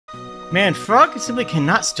Man, Frog simply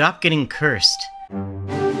cannot stop getting cursed.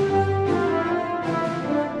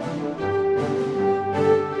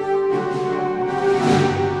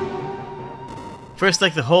 First,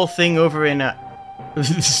 like, the whole thing over in,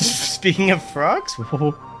 Speaking of frogs?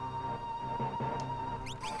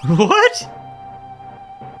 What?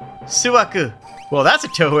 Suaku. Well, that's a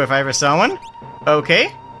Touhou if I ever saw one.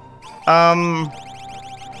 Okay.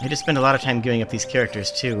 I just spend a lot of time gearing up these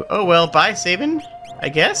characters, too. Oh, well, bye, Sabin, I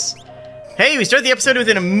guess? Hey, we start the episode with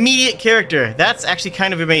an immediate character. That's actually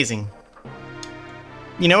kind of amazing.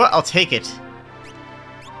 You know what? I'll take it.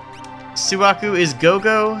 Suaku is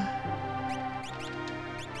Gogo.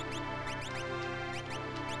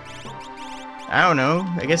 I don't know.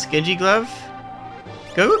 I guess Genji Glove?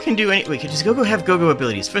 Gogo can do any... Wait, does Gogo have Gogo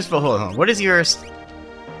abilities? First of all, hold on. What is yours?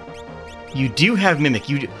 You do have Mimic.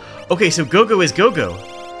 You do... Okay, so Gogo is Gogo.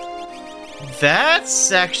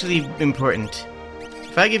 That's actually important.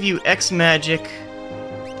 If I give you X Magic,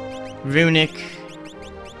 Runic...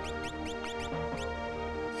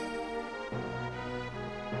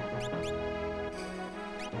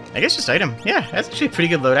 I guess just item. Yeah, that's actually a pretty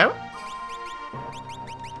good loadout.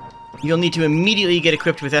 You'll need to immediately get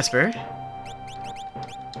equipped with Esper.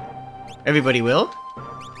 Everybody will.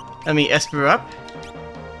 Let me Esper up.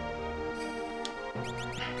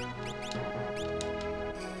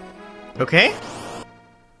 Okay.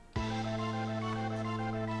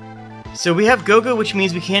 So we have Gogo, which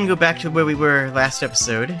means we can go back to where we were last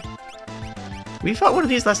episode. We fought one of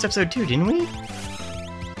these last episode too, didn't we?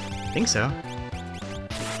 I think so.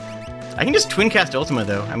 I can just twin cast Ultima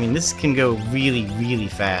though. I mean, this can go really, really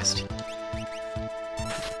fast.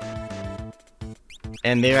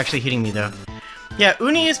 And they're actually hitting me though. Yeah,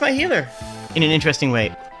 Uni is my healer. In an interesting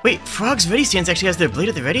way. Wait, Frog's ready stance actually has their blade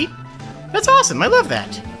at the ready? That's awesome, I love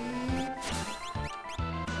that.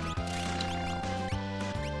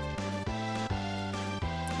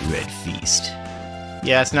 Red Feast.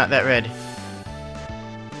 Yeah, it's not that red.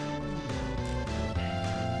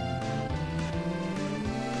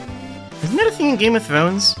 Isn't that a thing in Game of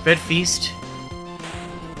Thrones? Red Feast?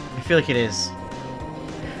 I feel like it is.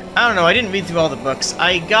 I don't know, I didn't read through all the books.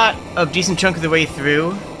 I got a decent chunk of the way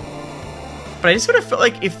through. But I just sort of felt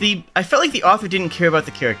like I felt like the author didn't care about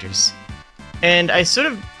the characters. And I sort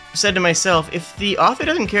of said to myself, if the author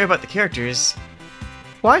doesn't care about the characters,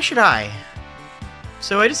 why should I?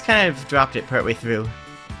 So I just kind of dropped it partway through.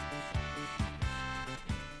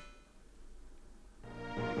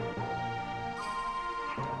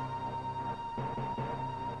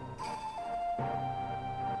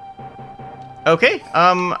 Okay,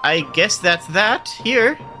 I guess that's that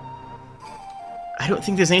here. I don't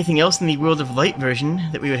think there's anything else in the World of Light version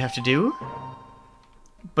that we would have to do.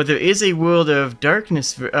 But there is a World of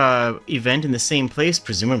Darkness event in the same place,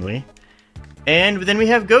 presumably. And then we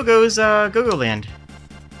have Gogo's Gogo Land.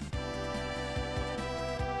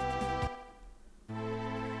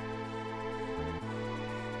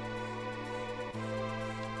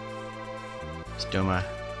 Stoma.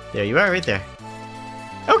 There you are, right there.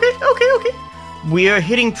 Okay. We are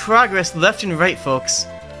hitting progress left and right, folks.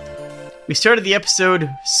 We started the episode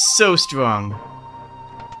so strong.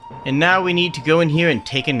 And now we need to go in here and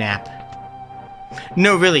take a nap.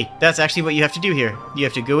 No, really, that's actually what you have to do here. You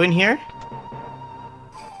have to go in here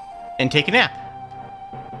and take a nap.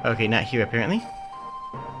 Okay, not here, apparently.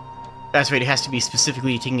 That's right, it has to be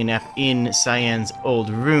specifically taking a nap in Cyan's old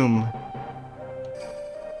room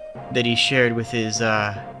that he shared with his,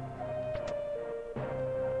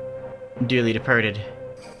 dearly departed.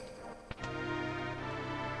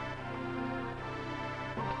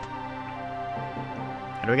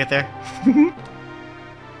 How do I get there?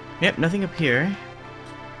 Yep, nothing up here.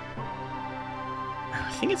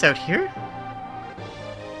 I think it's out here.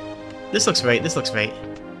 This looks right, this looks right.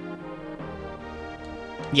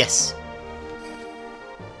 Yes.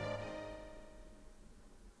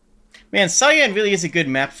 Man, Cyan really is a good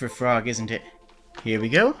map for Frog, isn't it? Here we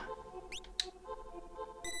go.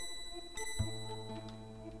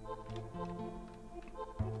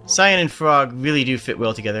 Cyan and Frog really do fit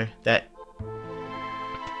well together.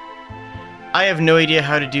 I have no idea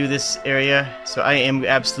how to do this area, so I am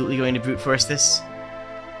absolutely going to brute force this.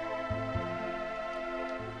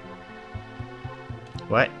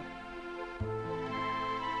 What?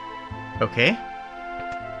 Okay.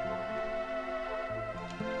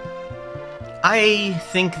 I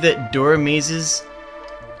think that door mazes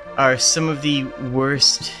are some of the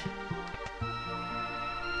worst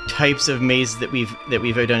types of mazes that we've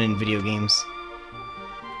ever done in video games.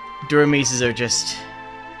 Door mazes are just...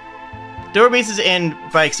 Door mazes and,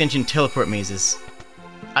 by extension, teleport mazes.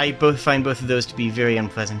 I find both of those to be very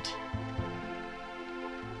unpleasant.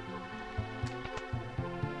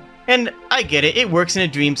 And I get it. It works in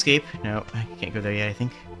a dreamscape. No, I can't go there yet, I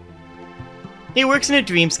think. It works in a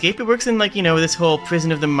dreamscape. It works in, like, you know, this whole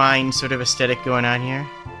prison of the mind sort of aesthetic going on here.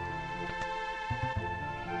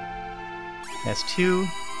 That's 2.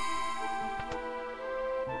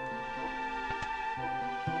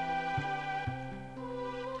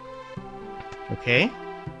 Okay.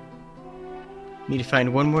 Need to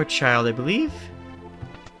find one more child, I believe.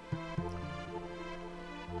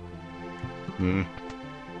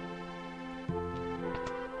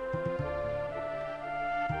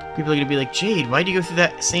 People are gonna be like, Jade, why'd you go through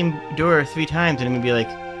that same door 3 times? And I'm gonna be like,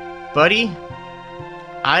 buddy,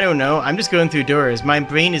 I don't know. I'm just going through doors. My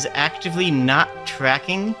brain is actively not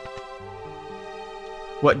tracking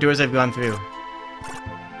what doors I've gone through.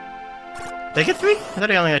 Did I get 3? I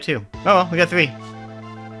thought I only got 2. Oh well, we got 3.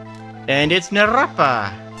 And it's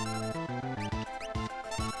Narapa!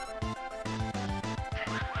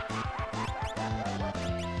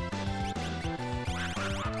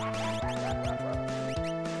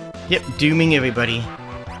 Yep, dooming everybody.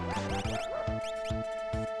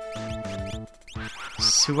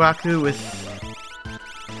 Suaku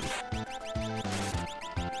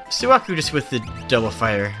just with the double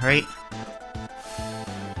fire, right?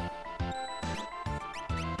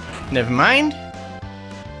 Never mind.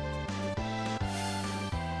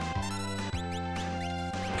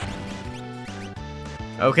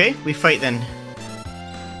 Okay, we fight then.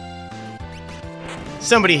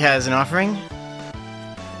 Somebody has an offering.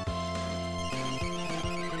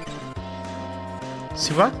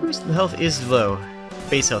 Suaku's health is low.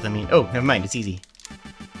 Base health, I mean. Oh, never mind, it's easy.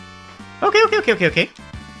 Okay.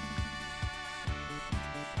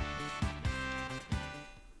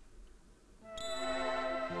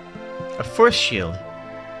 A force shield.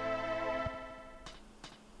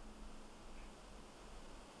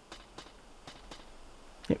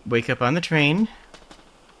 Yep, wake up on the train.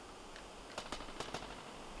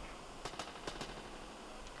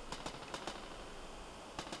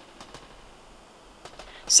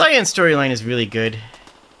 Cyan's storyline is really good.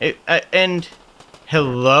 And...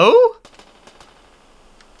 Hello?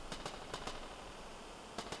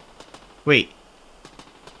 Wait.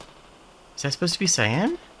 Is that supposed to be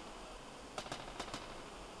Cyan?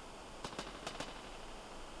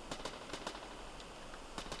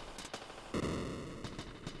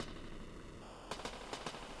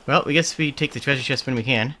 Well, I guess we take the treasure chest when we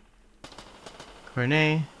can.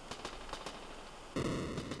 Cornet.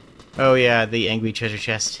 Oh yeah, the angry treasure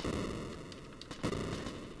chest.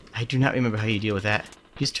 I do not remember how you deal with that.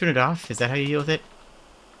 You just turn it off? Is that how you deal with it?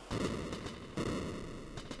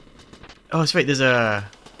 Oh, that's right, there's a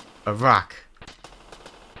rock.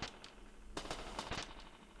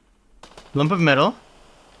 Lump of metal.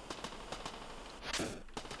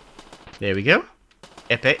 There we go.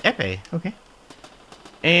 Epee, okay.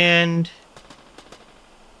 And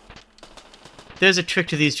there's a trick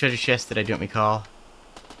to these treasure chests that I don't recall.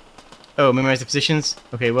 Oh, memorize the positions?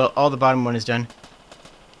 Okay, well, all the bottom one is done.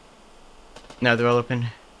 Now they're all open.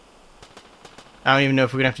 I don't even know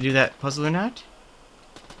if we're gonna have to do that puzzle or not.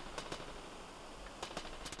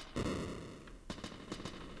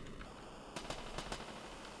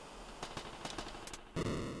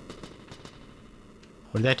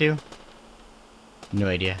 What did that do? No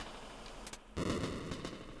idea.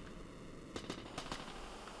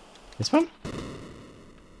 This one?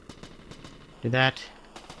 Did that?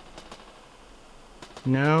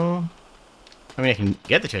 No. I mean, I can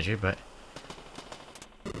get the treasure, but...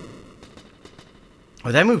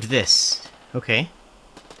 Oh, that moved this. Okay.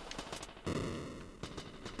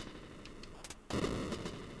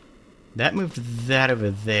 That moved that over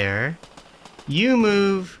there. You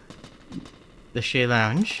move the Shea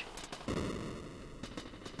Lounge.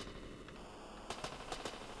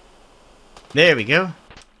 There we go.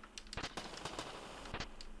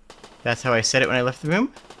 That's how I said it when I left the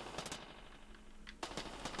room.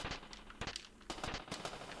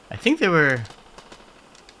 I think there were...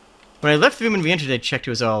 When I left the room and re-entered, I checked it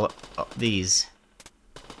was all these.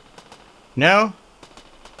 No?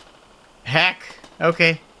 Hack.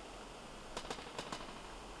 Okay.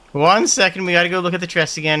 1 second, we gotta go look at the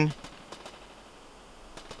chests again.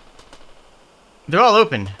 They're all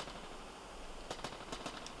open.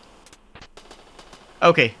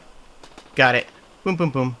 Okay. Got it. Boom, boom,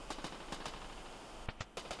 boom.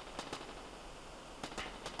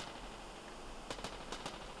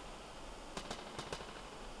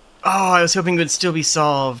 Oh, I was hoping it would still be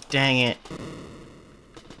solved. Dang it.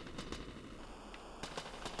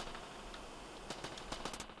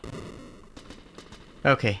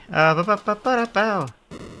 Okay. That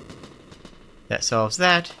solves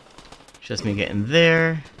that. Which lets me get in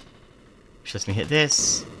there. Which lets me hit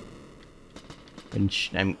this.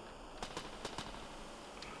 I'm...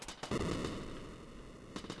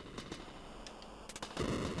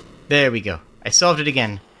 There we go. I solved it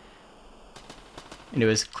again. And it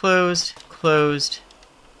was closed, closed,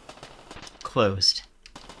 closed.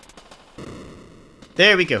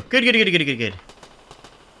 There we go. Good, good, good, good, good, good.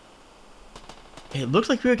 It looked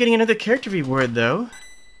like we were getting another character reward, though.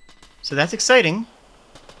 So that's exciting.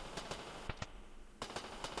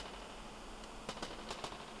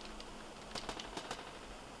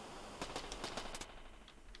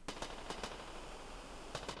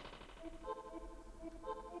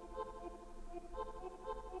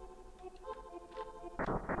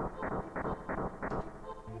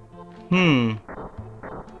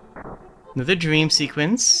 Another dream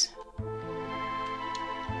sequence.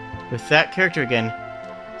 With that character again.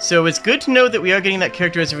 So it's good to know that we are getting that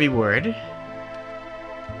character as a reward.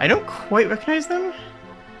 I don't quite recognize them.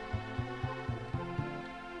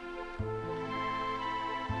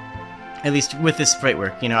 At least with this sprite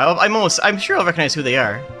work, you know. I'm sure I'll recognize who they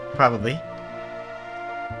are. Probably.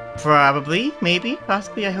 Probably, maybe,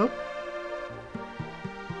 possibly, I hope.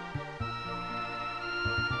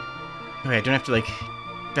 Okay, I don't have to, like,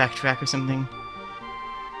 backtrack or something.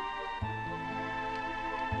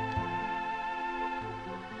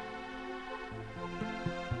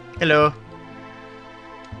 Hello.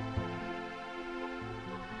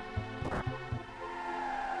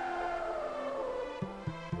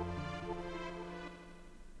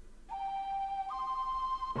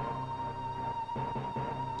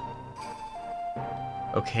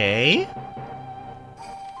 Okay.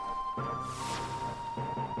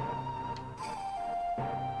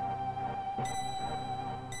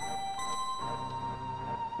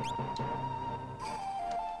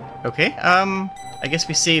 Okay, I guess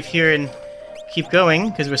we save here and keep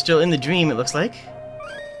going, because we're still in the dream, it looks like.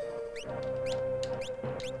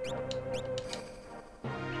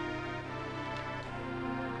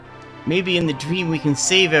 Maybe in the dream we can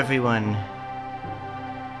save everyone.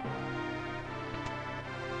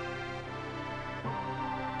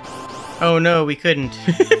 Oh no, we couldn't.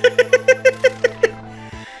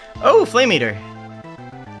 Oh, Flame Eater!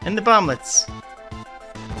 And the bomblets.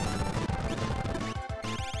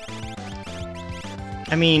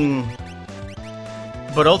 I mean...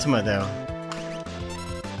 But Ultima, though.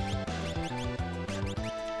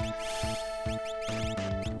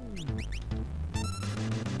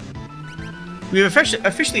 We've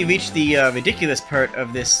officially reached the ridiculous part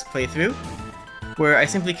of this playthrough, where I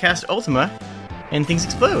simply cast Ultima, and things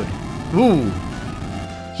explode. Ooh!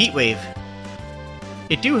 Heat Wave.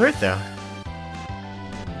 It do hurt, though.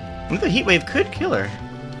 Another Heat Wave could kill her.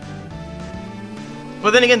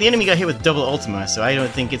 Well, then again, the enemy got hit with double Ultima, so I don't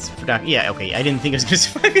think it's... Yeah, okay, I didn't think I was going to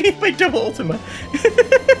survive getting hit by double Ultima.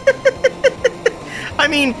 I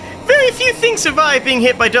mean, very few things survive being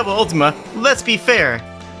hit by double Ultima, let's be fair.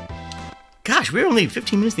 Gosh, we're only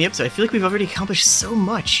 15 minutes in the episode. I feel like we've already accomplished so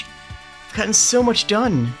much. We've gotten so much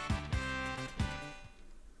done.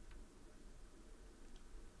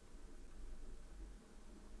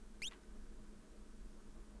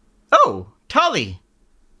 Oh, Tali!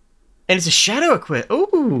 And it's a shadow equip.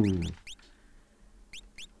 Ooh.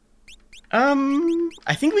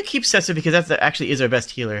 I think we keep Sessa because that actually is our best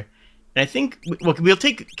healer. And I think we'll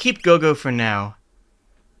keep Gogo for now.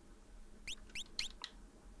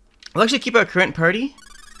 We'll actually keep our current party.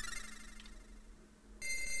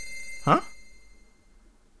 Huh?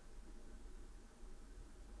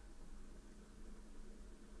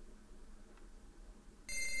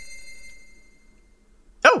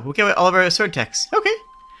 Oh, we get all of our sword techs. Okay.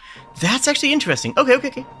 That's actually interesting. Okay, okay,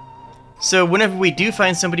 okay. So whenever we do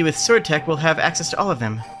find somebody with sword tech, we'll have access to all of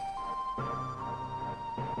them.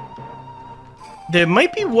 There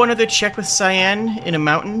might be one other check with Cyan in a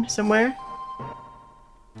mountain somewhere.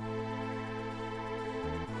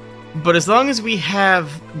 But as long as we have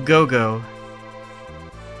Gogo,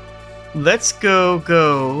 let's go.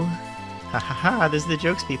 Ha ha ha, these are the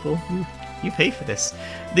jokes, people. You pay for this.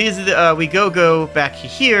 These are the, we go back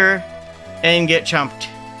here and get chomped.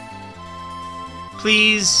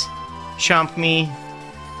 Please, chomp me.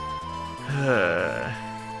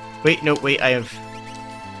 Wait, no, wait, I have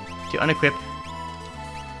to unequip.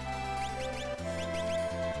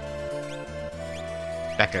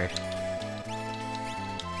 Backguard.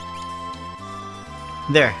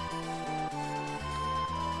 There.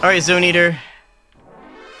 Alright, Zone Eater.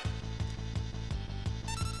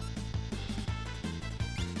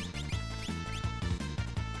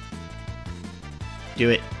 Do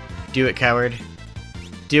it. Do it, coward.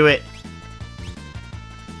 Do it.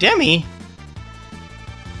 Demi?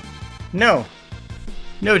 No.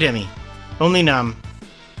 No, Demi. Only Nom.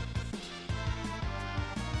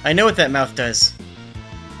 I know what that mouth does.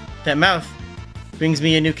 That mouth brings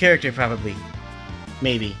me a new character, probably.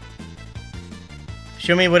 Maybe.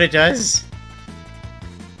 Show me what it does.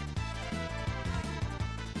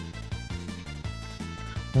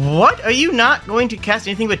 What? Are you not going to cast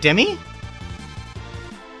anything but Demi?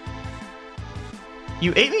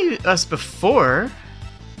 You ate us before.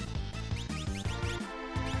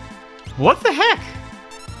 What the heck?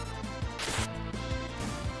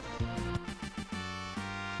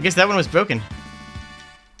 I guess that one was broken.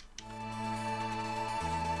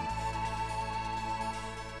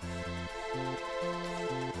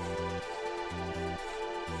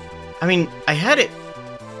 I mean, I had it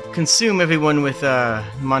consume everyone with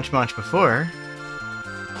Munch Munch before.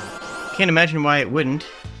 Can't imagine why it wouldn't.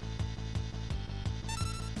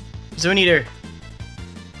 Zone Eater,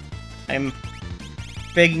 I'm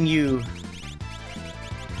begging you.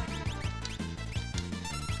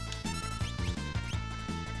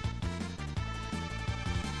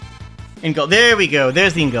 Engulf. There we go.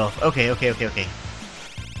 There's the engulf. Okay.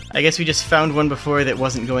 I guess we just found one before that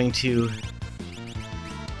wasn't going to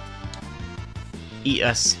eat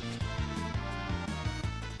us.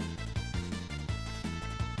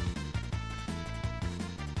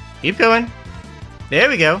 Keep going. There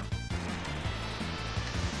we go.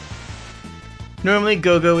 Normally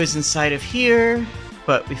Go-Go is inside of here,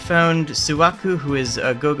 but we found Suwaku, who is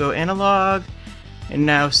a Go-Go analog, and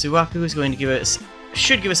now Suwaku is going to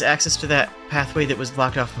should give us access to that pathway that was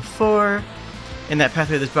blocked off before, and that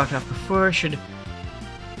pathway that was blocked off before should...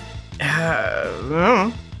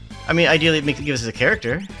 I mean, ideally it give us a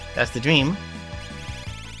character. That's the dream.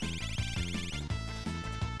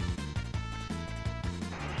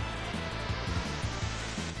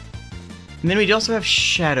 And then we also have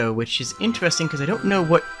Shadow, which is interesting because I don't know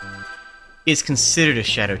what is considered a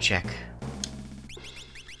Shadow check.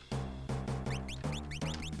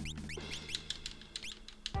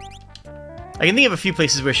 I can think of a few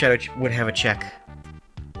places where Shadow would have a check.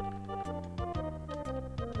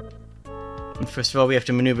 And first of all, we have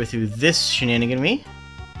to maneuver through this shenanigan-y.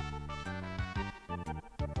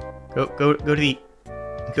 Go to the...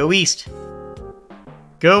 Go east!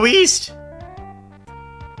 Go east!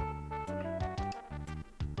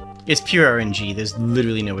 It's pure RNG, there's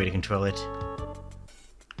literally no way to control it.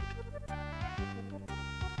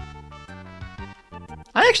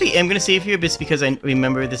 I actually am gonna save here just because I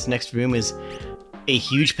remember this next room is a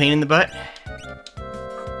huge pain in the butt.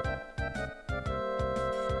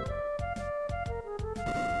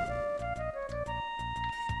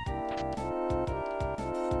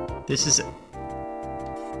 This is...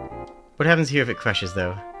 What happens here if it crushes,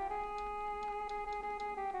 though?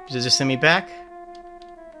 Does it just send me back?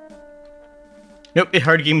 Nope, it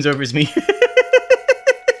hard games overs me.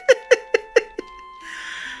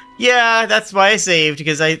 Yeah, that's why I saved,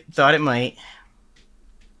 because I thought it might.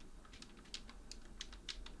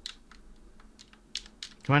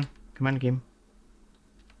 Come on, game.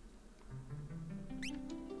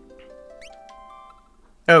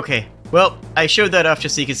 Okay, well, I showed that off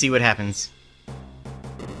just so you can see what happens.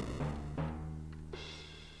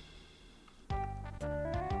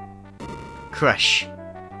 Crush.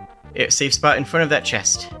 Safe spot in front of that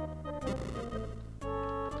chest.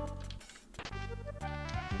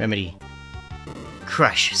 Remedy.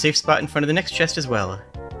 Crush. Safe spot in front of the next chest as well.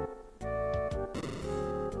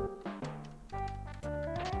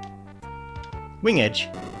 Wing Edge.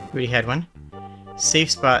 We already had one. Safe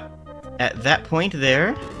spot at that point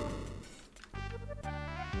there.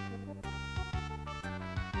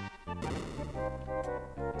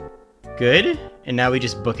 Good. And now we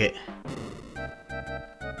just book it.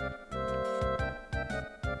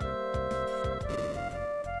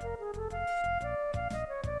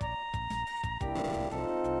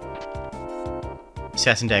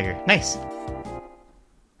 Assassin Dagger. Nice.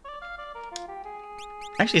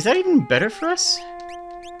 Actually, is that even better for us?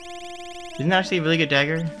 Isn't that actually a really good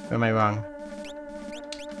dagger? Or am I wrong?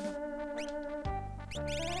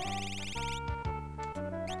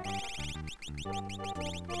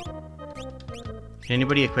 Can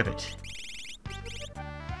anybody equip it?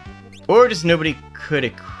 Or just nobody could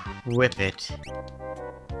equip it?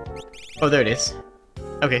 Oh, there it is.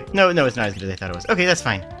 Okay. No, it's not as good as I thought it was. Okay, that's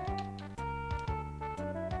fine.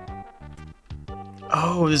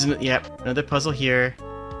 Oh, there's another puzzle here.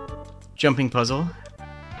 Jumping puzzle.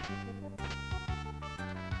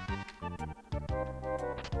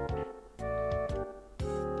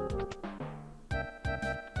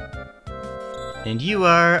 And you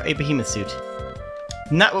are a behemoth suit.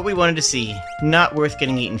 Not what we wanted to see. Not worth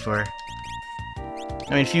getting eaten for.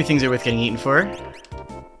 I mean, few things are worth getting eaten for.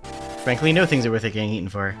 Frankly, no things are worth getting eaten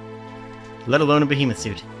for. let alone a behemoth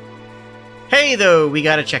suit. Hey, though, we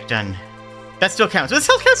got a check done. That still counts. That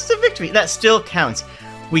still counts as a victory. That still counts.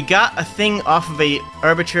 We got a thing off of a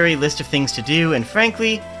arbitrary list of things to do, and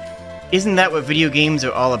frankly, isn't that what video games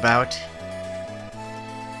are all about?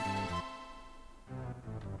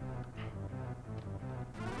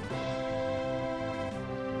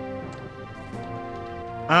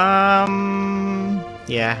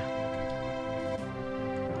 Yeah.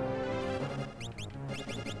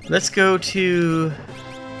 Let's go to...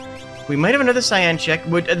 We might have another cyan check.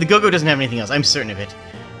 The Go-Go doesn't have anything else, I'm certain of it.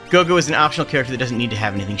 Go-Go is an optional character that doesn't need to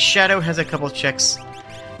have anything. Shadow has a couple of checks.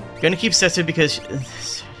 Gonna keep Setsu because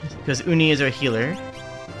Uni is our healer.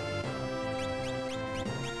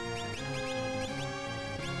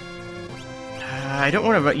 I don't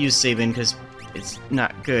want to use Sabin because it's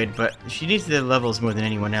not good, but she needs the levels more than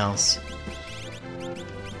anyone else.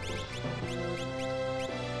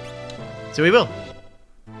 So we will.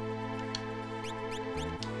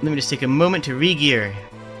 Let me just take a moment to re-gear.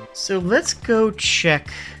 So let's go check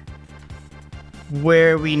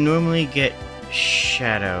where we normally get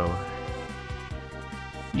Shadow.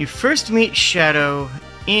 You first meet Shadow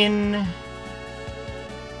in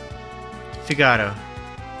Figaro.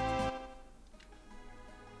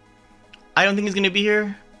 I don't think he's going to be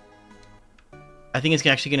here. I think it's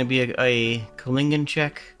actually going to be a Kalingan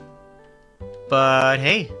check. But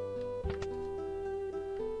hey.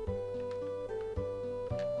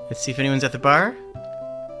 Let's see if anyone's at the bar.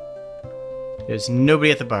 There's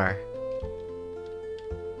nobody at the bar.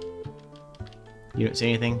 You don't see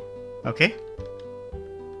anything? Okay.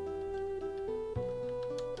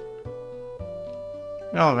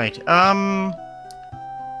 Alright, oh,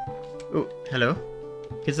 hello?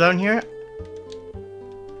 Kids down here?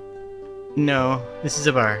 No, this is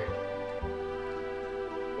a bar.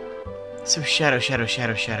 So Shadow.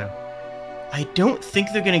 I don't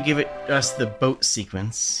think they're gonna give us the boat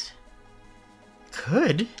sequence.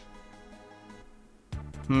 Could.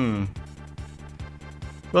 Well,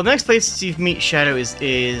 the next place to meet Shadow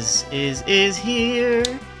is here.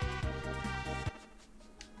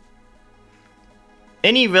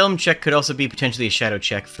 Any realm check could also be potentially a Shadow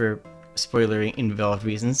check for spoiler-involved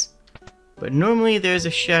reasons. But normally there's a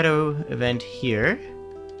Shadow event here.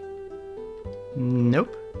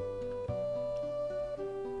 Nope.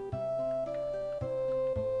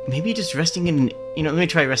 Maybe just resting in... You know, let me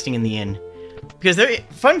try resting in the inn. Because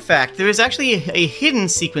fun fact, there is actually a hidden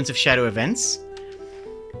sequence of Shadow events.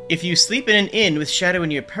 If you sleep in an inn with Shadow in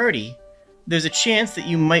your party, there's a chance that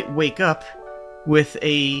you might wake up with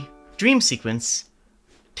a dream sequence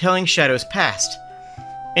telling Shadow's past.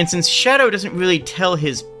 And since Shadow doesn't really tell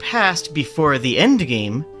his past before the end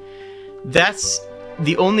game, that's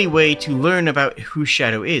the only way to learn about who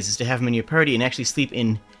Shadow is to have him in your party and actually sleep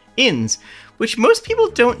in inns, which most people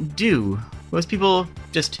don't do. Most people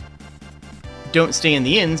just don't stay in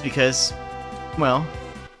the inns because, well,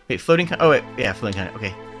 wait, floating con- oh wait, yeah, floating con-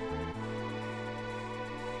 okay.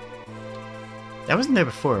 That wasn't there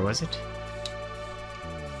before, was it?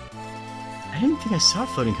 I didn't think I saw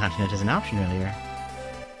floating continent as an option earlier.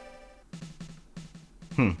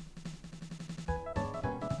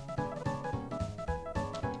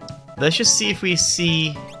 Let's just see if we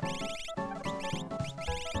see...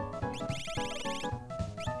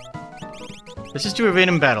 Let's just do a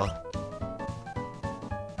random battle.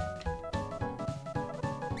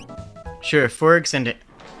 Sure, Forg, send it.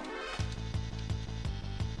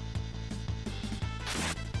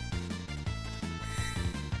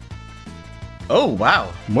 Oh,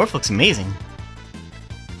 wow. Morph looks amazing.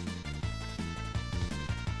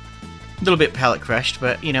 A little bit palette crushed,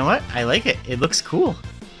 but you know what? I like it. It looks cool.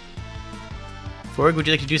 Forg, would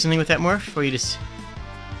you like to do something with that morph? Or are you just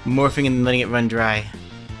morphing and letting it run dry?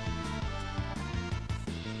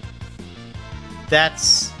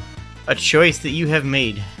 That's a choice that you have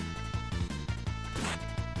made.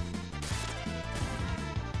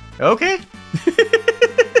 Okay.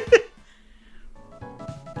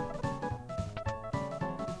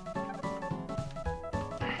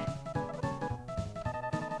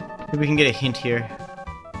 Maybe we can get a hint here.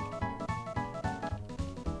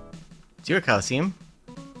 Zero Coliseum.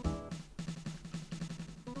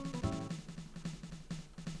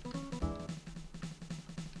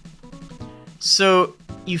 So,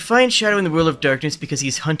 you find Shadow in the World of Darkness because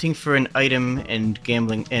he's hunting for an item and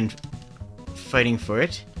gambling and fighting for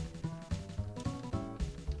it.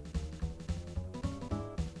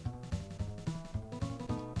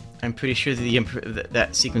 I'm pretty sure that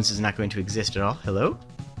that sequence is not going to exist at all. Hello?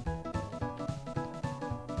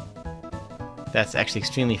 That's actually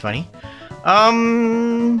extremely funny.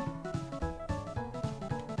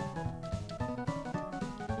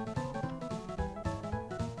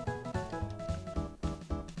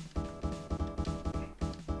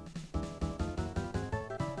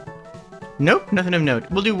 Nope, nothing of note.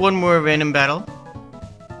 We'll do one more random battle.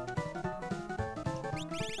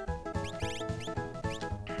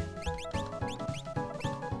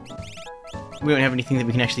 We don't have anything that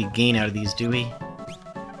we can actually gain out of these, do we?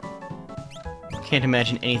 Can't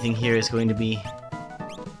imagine anything here is going to be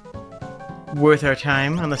worth our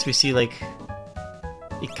time, unless we see, like...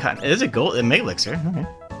 There's a gold... a Mega Elixir, okay.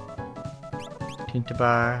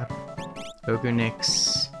 Tintabar... Ogre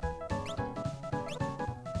Nyx...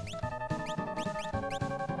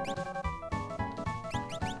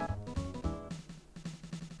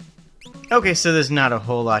 Okay, so there's not a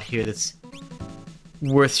whole lot here that's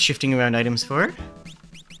worth shifting around items for.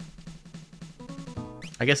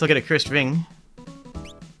 I guess I'll get a cursed ring.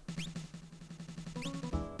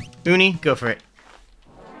 Uni, go for it.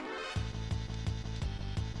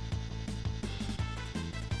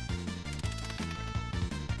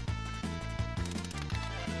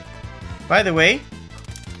 By the way,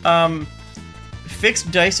 fixed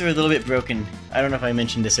dice are a little bit broken. I don't know if I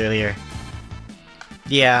mentioned this earlier.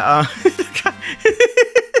 Yeah,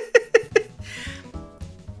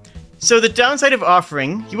 So the downside of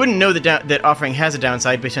Offering, you wouldn't know that Offering has a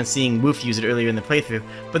downside based on seeing Woof use it earlier in the playthrough,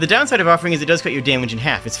 but the downside of Offering is it does cut your damage in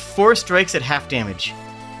half. It's 4 strikes at half damage,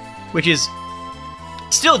 which is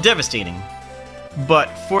still devastating, but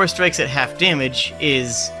 4 strikes at half damage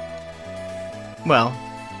is, well,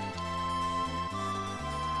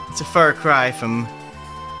 it's a far cry from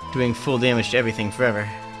doing full damage to everything forever.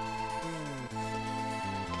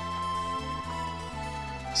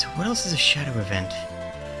 So what else is a shadow event?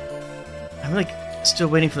 I'm like still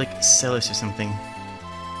waiting for like Celis or something.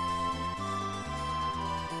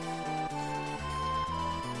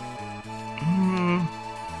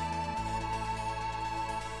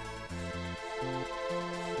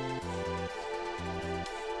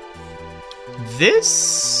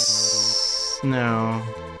 This? No.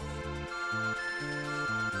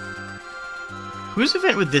 Whose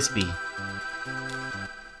event would this be?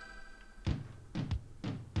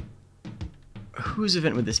 Whose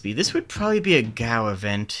event would this be? This would probably be a Gao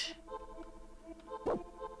event.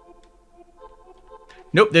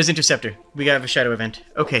 Nope, there's Interceptor. We gotta have a shadow event.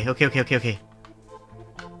 Okay. Yep.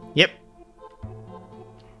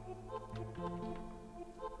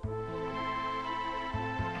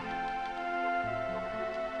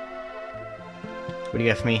 What do you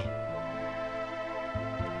got for me?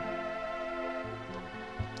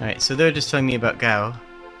 Alright, so they're just telling me about Gao.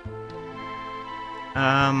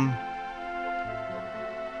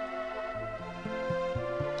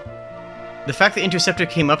 The fact that Interceptor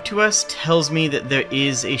came up to us tells me that there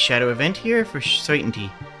is a shadow event here for certainty.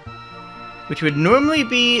 Which would normally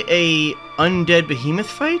be a undead behemoth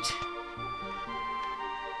fight?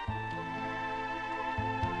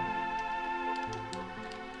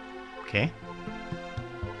 Okay.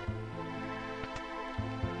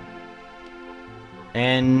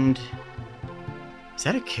 And... is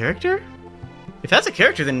that a character? If that's a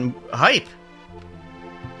character, then hype!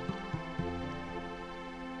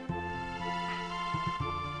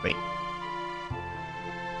 Wait.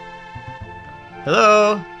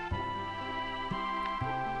 Hello?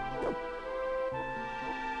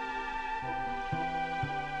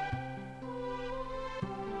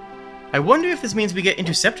 I wonder if this means we get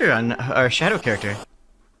Interceptor on our shadow character.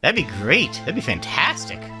 That'd be great. That'd be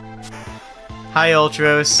fantastic. Hi,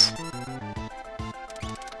 Ultros.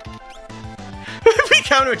 We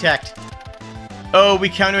counterattacked. Oh, we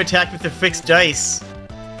counterattacked with the fixed dice.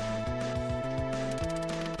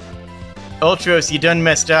 Ultros, you done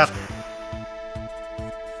messed up.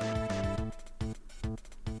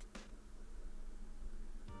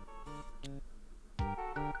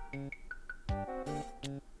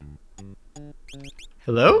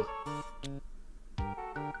 Hello?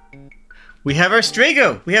 We have our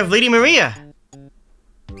Strago! We have Lady Maria!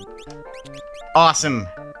 Awesome!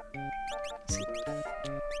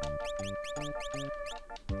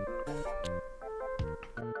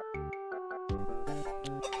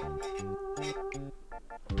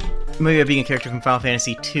 Maria being a character from Final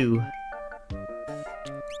Fantasy II.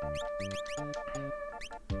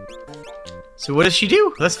 So what does she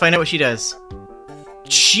do? Let's find out what she does.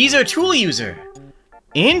 She's a tool user!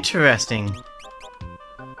 Interesting.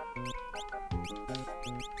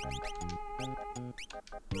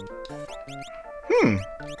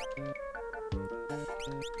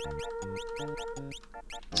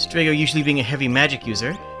 Strago, usually being a heavy magic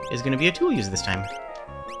user, is going to be a tool user this time.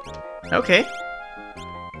 Okay.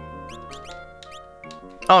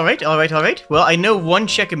 Alright. Well, I know one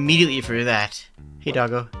check immediately for that. Hey,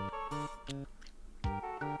 doggo.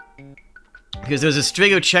 Because there's a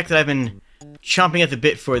Strago check that I've been chomping at the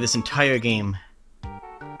bit for this entire game.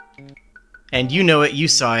 And you know it, you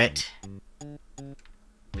saw it.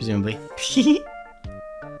 Presumably.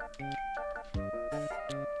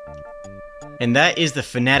 And that is the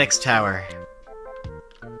Fanatic's Tower.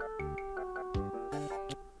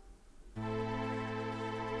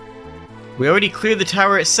 We already cleared the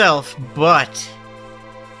tower itself, but...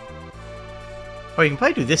 Oh, you can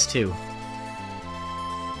probably do this too.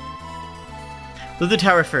 Do the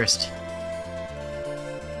tower first.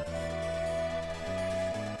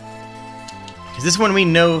 Because this one we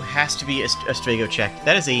know has to be a Strago check.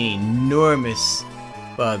 That is an enormous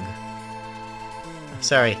bug.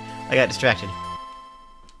 Sorry, I got distracted.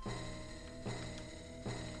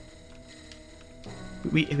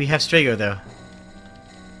 We have Strago though.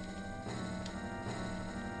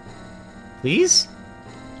 Please?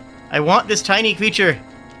 I want this tiny creature.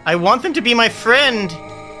 I want them to be my friend.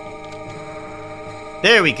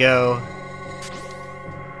 There we go.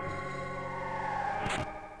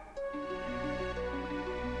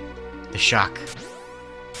 The shock.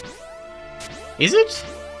 Is it?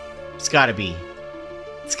 It's gotta be.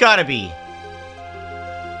 It's gotta be.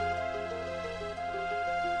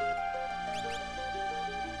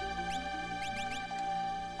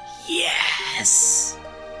 Yes!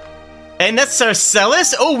 And that's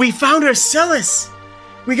Arcellus? Oh, we found Arcellus!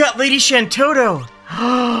 We got Lady Shantoto!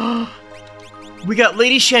 We got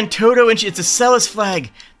Lady Shantoto and it's a Arcellus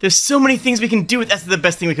flag! There's so many things we can do with that's the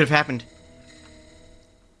best thing that could have happened.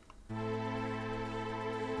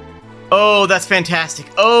 Oh, that's fantastic.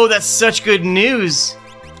 Oh, that's such good news!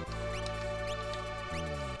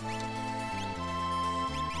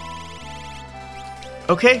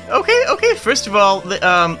 Okay, okay, okay. First of all,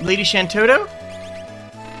 Lady Shantoto.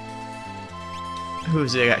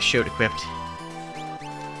 Who's it got Shote equipped?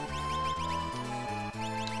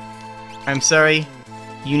 I'm sorry.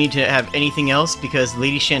 You need to have anything else because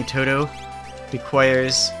Lady Shantoto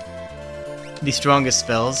requires the strongest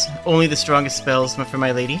spells. Only the strongest spells for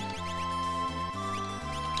my lady.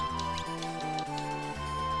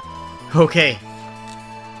 Okay.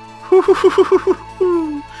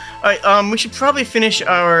 Alright, we should probably finish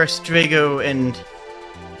our Strago and...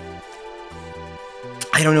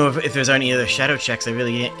 I don't know if there's any other shadow checks. I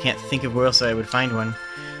really can't think of where else I would find one.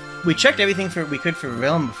 We checked everything we could for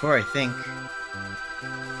Realm before, I think.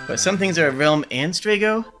 But some things are Realm and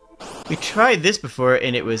Strago. We tried this before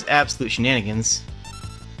and it was absolute shenanigans.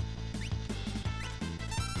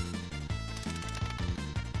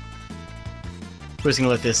 We're just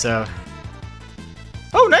gonna let this,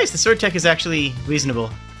 Oh, nice! The sword tech is actually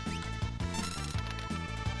reasonable.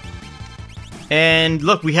 And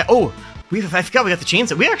look, we have... Oh! I forgot we got the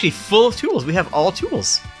chainsaw. We're actually full of tools. We have all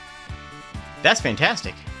tools. That's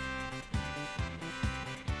fantastic.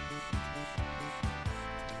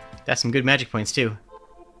 That's some good magic points, too.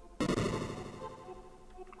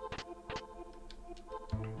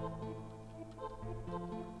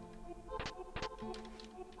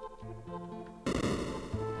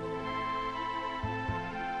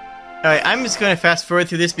 Alright, I'm just going to fast forward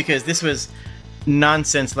through this because this was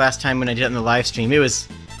nonsense last time when I did it in the live stream. It was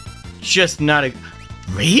just not a...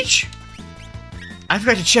 Rage? I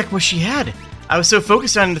forgot to check what she had. I was so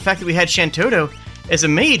focused on the fact that we had Shantoto as a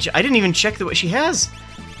mage, I didn't even check what she has.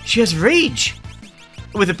 She has Rage.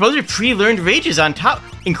 With a bunch of pre-learned rages on top,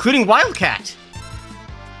 including Wildcat.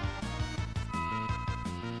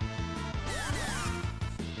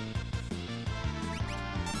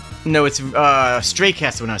 No, it's Stray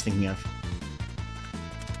Cat's the one I was thinking of.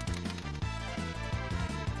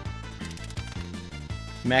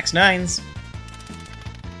 Max 9s.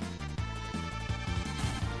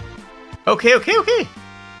 Okay, okay, okay.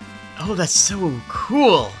 Oh, that's so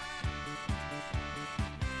cool.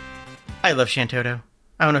 I love Shantoto.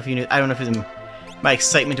 I don't know if you knew. I don't know if my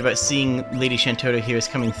excitement about seeing Lady Shantoto here is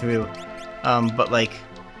coming through. But like,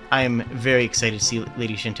 I am very excited to see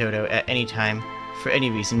Lady Shantoto at any time, for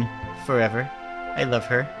any reason, forever. I love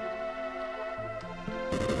her.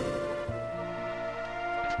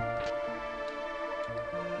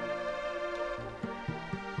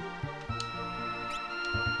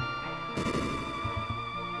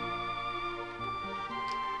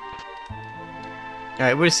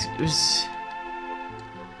 Alright,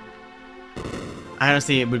 I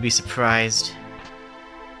honestly would be surprised.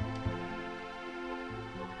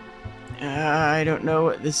 I don't know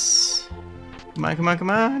what this... Come on, come on, come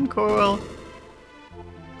on, Coral!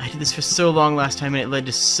 I did this for so long last time and it led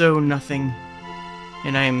to so nothing.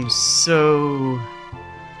 And I am so...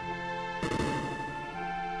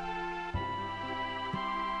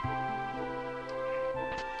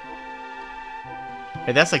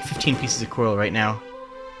 Hey, that's like 15 pieces of coral right now.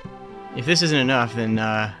 If this isn't enough, then,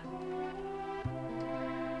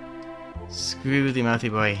 Screw the mouthy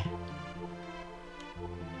boy.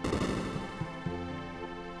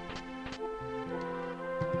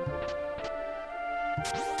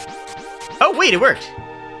 Oh, wait, it worked!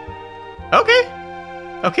 Okay!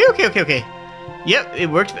 Okay. Yep, it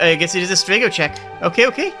worked. I guess it is a Strago check.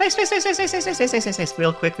 Okay. Nice.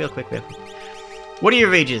 Real quick. What are your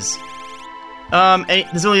rages?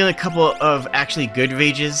 There's only a couple of actually good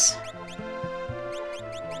rages.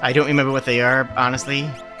 I don't remember what they are, honestly.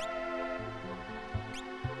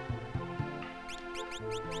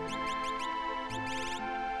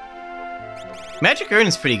 Magic Urn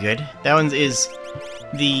is pretty good. That one is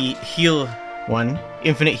the heal one.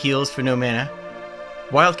 Infinite heals for no mana.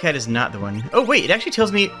 Wildcat is not the one. Oh wait, it actually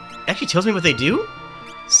tells me what they do?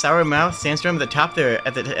 Sour Mouth, Sandstorm at the top there.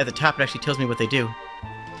 At the top it actually tells me what they do.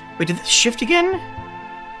 Wait, did this shift again?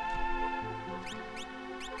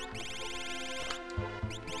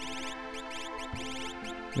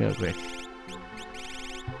 Real quick.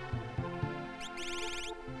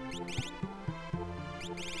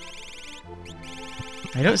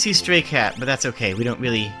 I don't see Stray Cat, but that's okay. We don't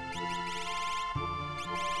really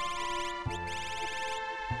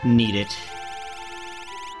need it.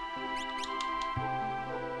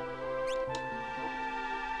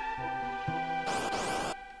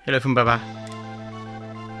 Hello from Baba.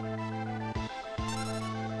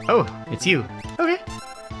 Oh, it's you. Okay.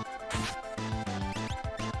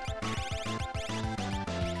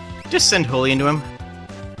 Just send Holy into him.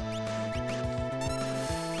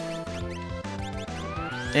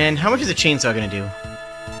 And how much is a chainsaw gonna do?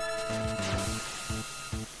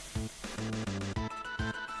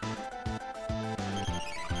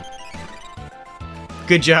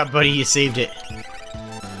 Good job, buddy, you saved it.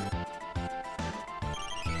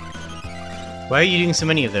 Why are you doing so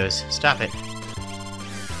many of those? Stop it.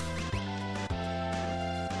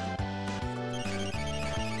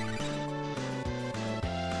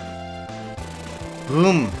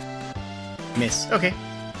 Boom! Miss. Okay.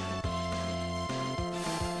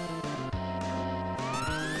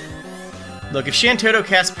 Look, if Shantoto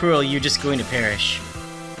casts Pearl, you're just going to perish.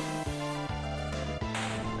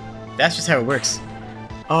 That's just how it works.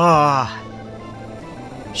 Ah,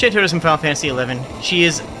 Shantoto's from Final Fantasy XI. She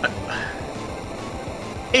is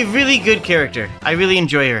a really good character. I really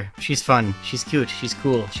enjoy her. She's fun. She's cute. She's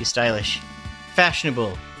cool. She's stylish.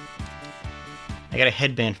 Fashionable. I got a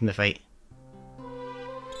headband from the fight.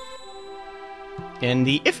 And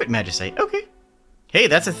the Ifrit Magicite. Okay. Hey,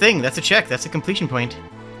 that's a thing. That's a check. That's a completion point.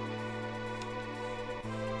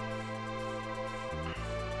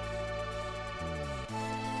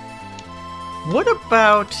 What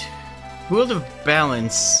about World of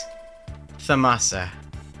Balance Thamasa?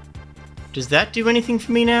 Does that do anything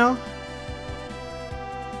for me now?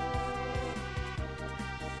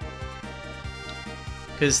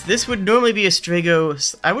 Because this would normally be a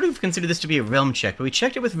Strago. I would have considered this to be a Realm check, but we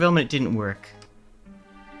checked it with Realm and it didn't work.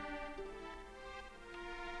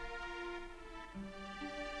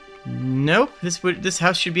 Nope, this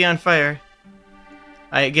house should be on fire.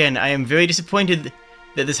 I am very disappointed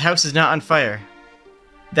that this house is not on fire.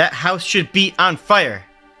 That house should be on fire!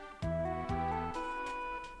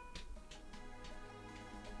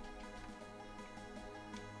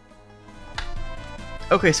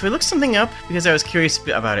 Okay, so I looked something up because I was curious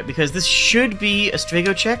about it, because this should be a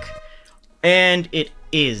Strago check, and it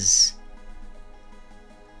is.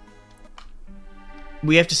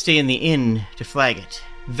 We have to stay in the inn to flag it.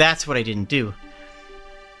 That's what I didn't do.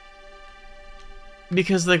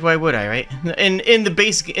 Because, like, why would I, right? In the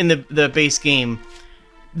base game,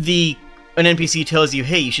 an NPC tells you,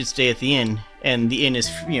 hey, you should stay at the inn, and the inn is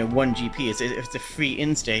 1 GP. It's a free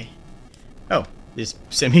inn stay. Oh, just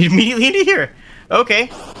send me immediately into here. Okay.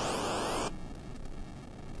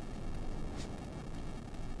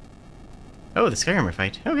 Oh, the Skyrimmer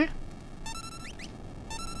fight. Okay.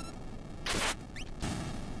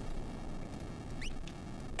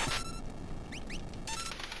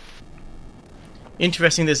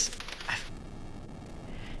 Interesting, is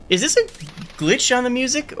this a glitch on the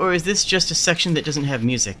music, or is this just a section that doesn't have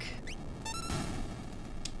music?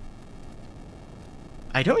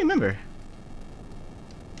 I don't remember.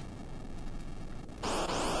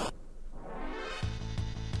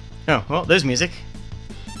 Oh, well, there's music.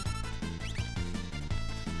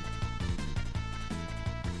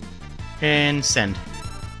 And send.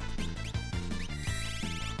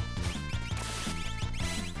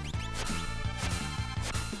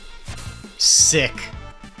 Sick.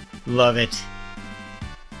 Love it.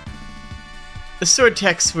 The sword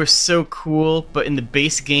techs were so cool, but in the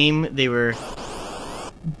base game, they were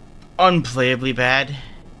unplayably bad.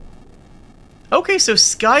 Okay, so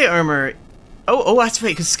Sky Armor... Oh, that's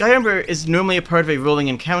right, because Sky Armor is normally a part of a rolling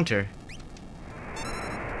encounter.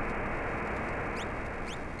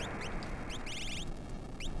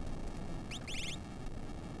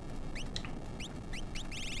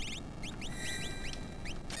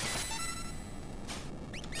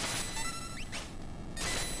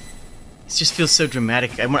 This just feels so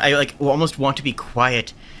dramatic. I like almost want to be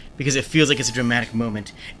quiet because it feels like it's a dramatic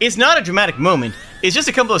moment. It's not a dramatic moment. It's just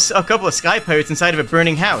a couple of sky pirates inside of a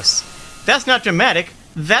burning house. That's not dramatic.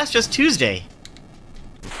 That's just Tuesday.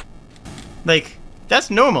 Like,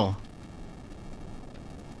 that's normal.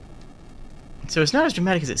 So it's not as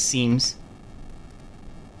dramatic as it seems.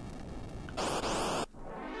 Do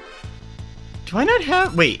I not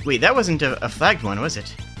have... Wait, that wasn't a flagged one, was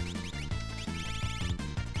it?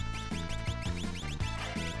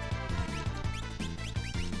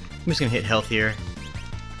 I'm just gonna hit health here.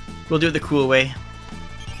 We'll do it the cool way.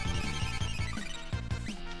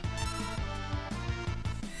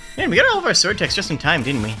 Man, we got all of our sword techs just in time,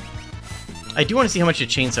 didn't we? I do want to see how much a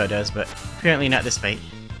chainsaw does, but apparently not this fight.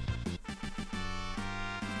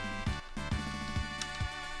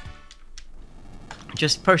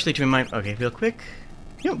 Just partially to remind... Okay, real quick.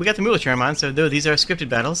 Yep, we got the Moolah Charm on, so though these are scripted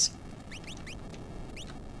battles.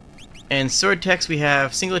 And sword techs, we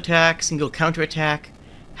have single attack, single counter attack,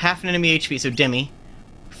 half an enemy HP, so demi.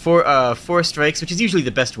 4 strikes, which is usually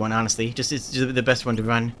the best one, honestly. Just it's the best one to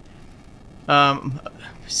run.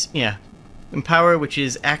 Yeah. Empower, which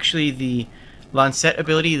is actually the Lancet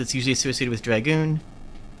ability that's usually associated with Dragoon.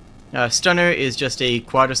 Stunner is just a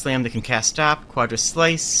Quadra Slam that can cast Stop. Quadra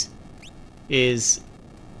Slice is,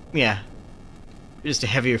 yeah, just a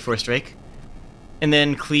heavier 4 strike. And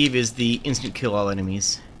then Cleave is the instant kill all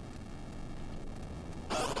enemies.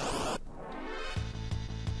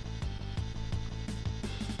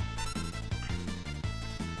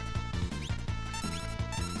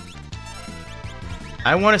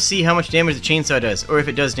 I want to see how much damage the chainsaw does, or if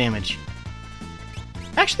it does damage.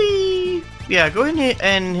 Actually, yeah, go ahead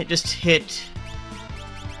and just hit...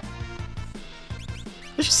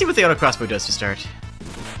 Let's just see what the auto crossbow does to start.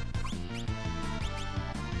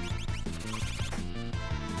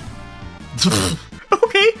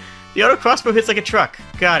 Okay, the auto crossbow hits like a truck.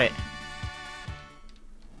 Got it.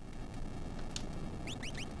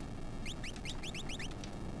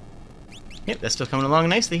 Yep, that's still coming along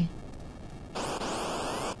nicely.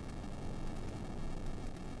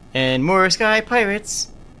 And more sky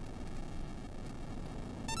pirates.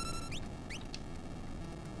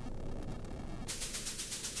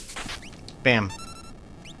 Bam.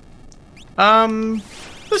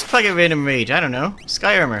 Let's plug a random rage. I don't know.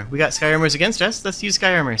 Sky armor. We got sky armors against us. Let's use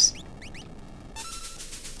sky armors.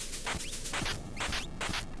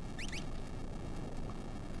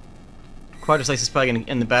 Quadra Slice is probably gonna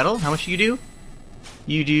end the battle. How much do you do?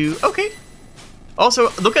 You do... Okay.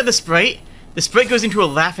 Also, look at the sprite. The sprite goes into a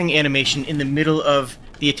laughing animation in the middle of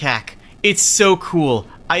the attack. It's so cool.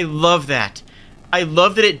 I love that. I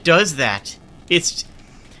love that it does that. It's...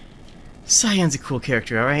 Cyan's a cool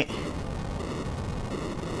character, alright?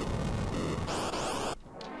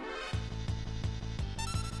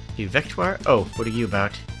 You Vectoire? Oh, what are you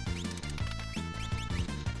about?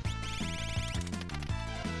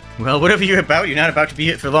 Well, whatever you're about, you're not about to be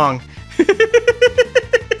it for long.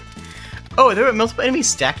 Oh, are there multiple enemies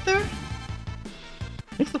stacked there?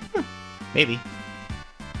 Maybe.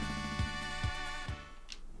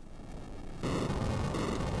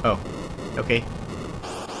 Oh, okay.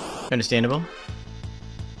 Understandable.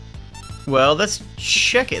 Well, let's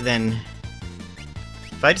check it then.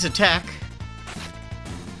 If I just attack...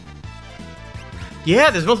 Yeah,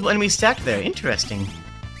 there's multiple enemies stacked there. Interesting.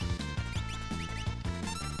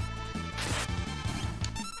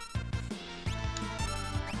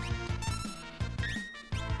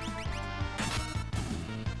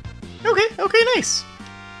 Okay, nice.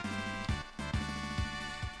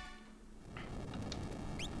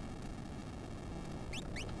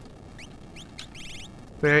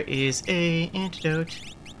 Where is a antidote?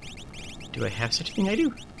 Do I have such a thing? I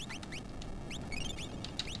do.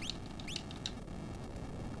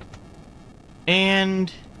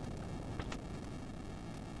 And...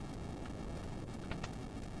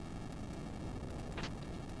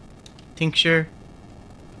 tincture.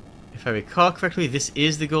 If I recall correctly, this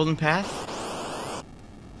is the golden path.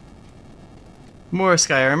 More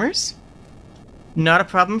sky armors. Not a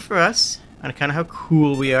problem for us. On account of how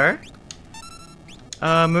cool we are.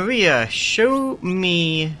 Maria, show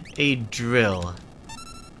me a drill.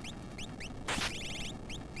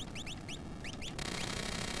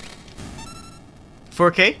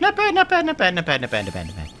 $4K? Not bad, not bad, not bad, not bad, not bad, not bad,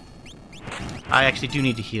 not bad. I actually do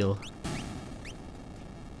need to heal.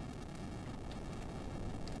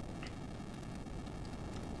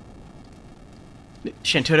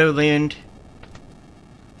 Shantoto learned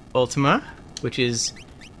Ultima, which is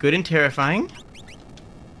good and terrifying.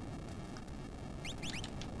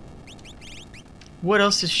 What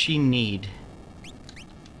else does she need?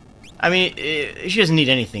 I mean, she doesn't need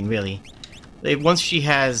anything, really. Like, once she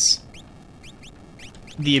has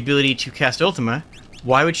the ability to cast Ultima,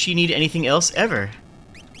 why would she need anything else ever?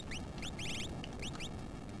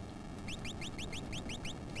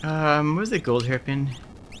 Where's the gold hairpin?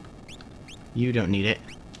 You don't need it.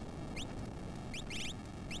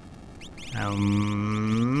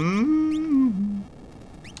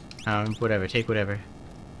 Whatever, take whatever.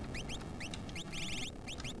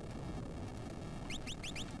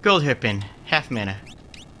 Gold hairpin, half mana.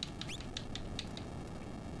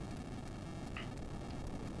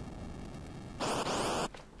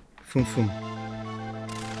 Foom foom.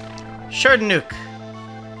 Shardnuke.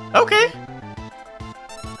 Okay.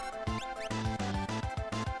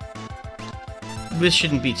 This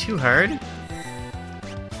shouldn't be too hard.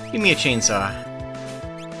 Give me a chainsaw.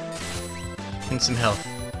 And some health.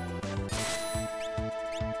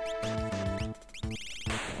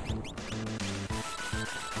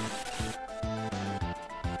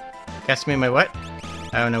 Cast me my what?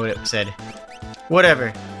 I don't know what it said.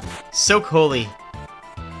 Whatever. Soak holy.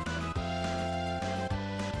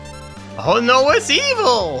 Oh no, it's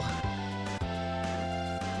evil!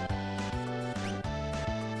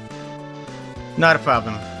 Not a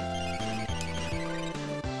problem.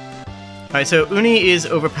 Alright, so Uni is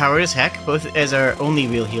overpowered as heck, both as our only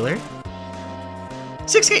real healer.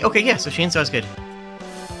 6k! Okay, yeah, so Chainsaw's good.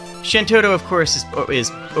 Shantoto, of course,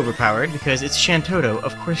 is overpowered, because it's Shantoto.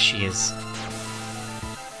 Of course she is.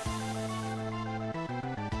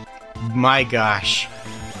 My gosh.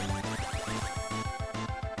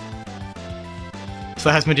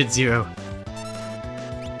 Plasma did 0.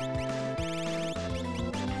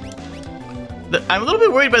 I'm a little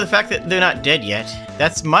bit worried by the fact that they're not dead yet.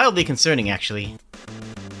 That's mildly concerning, actually.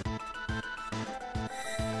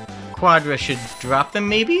 Quadra should drop them,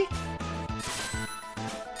 maybe?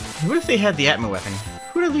 What if they had the Atma weapon?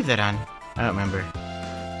 Who did I leave that on? I don't remember.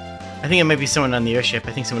 I think it might be someone on the airship.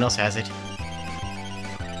 I think someone else has it.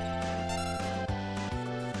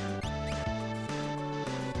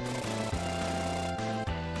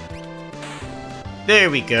 There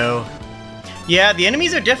we go. Yeah, the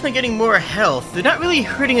enemies are definitely getting more health. They're not really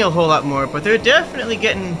hurting a whole lot more, but they're definitely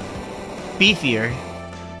getting beefier.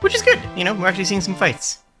 Which is good, you know, we're actually seeing some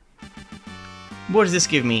fights. What does this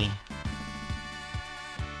give me?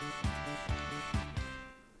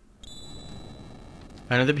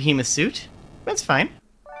 Another behemoth suit? That's fine.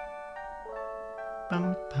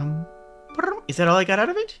 Bum, bum, brum. Is that all I got out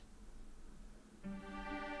of it?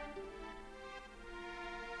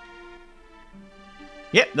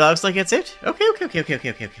 Yep, that looks like that's it. Okay.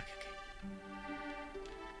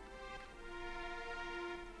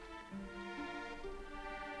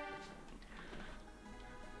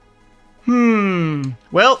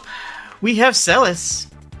 Well, we have Celis.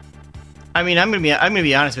 I mean, I'm gonna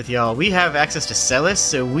be honest with y'all. We have access to Celis,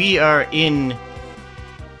 so we are in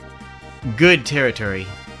good territory.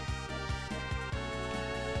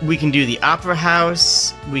 We can do the Opera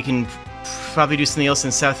House. We can probably do something else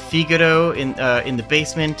in South Figaro in the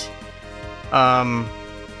basement.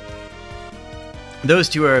 Those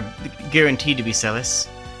two are guaranteed to be Celis.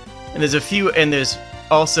 And there's a few, and there's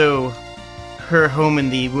also her home in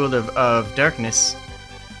the world of darkness.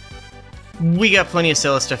 We got plenty of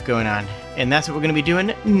Celis stuff going on, and that's what we're going to be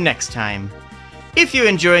doing next time. If you're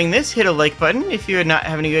enjoying this, hit a like button. If you're not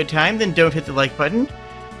having a good time, then don't hit the like button.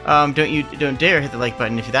 Don't dare hit the like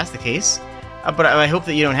button if that's the case. But I hope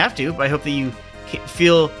that you don't have to. But I hope that you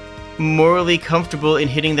feel morally comfortable in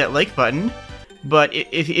hitting that like button. But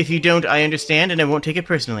if you don't, I understand, and I won't take it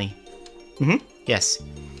personally. Yes.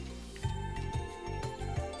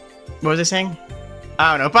 What was I saying?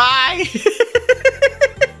 I don't know. Bye!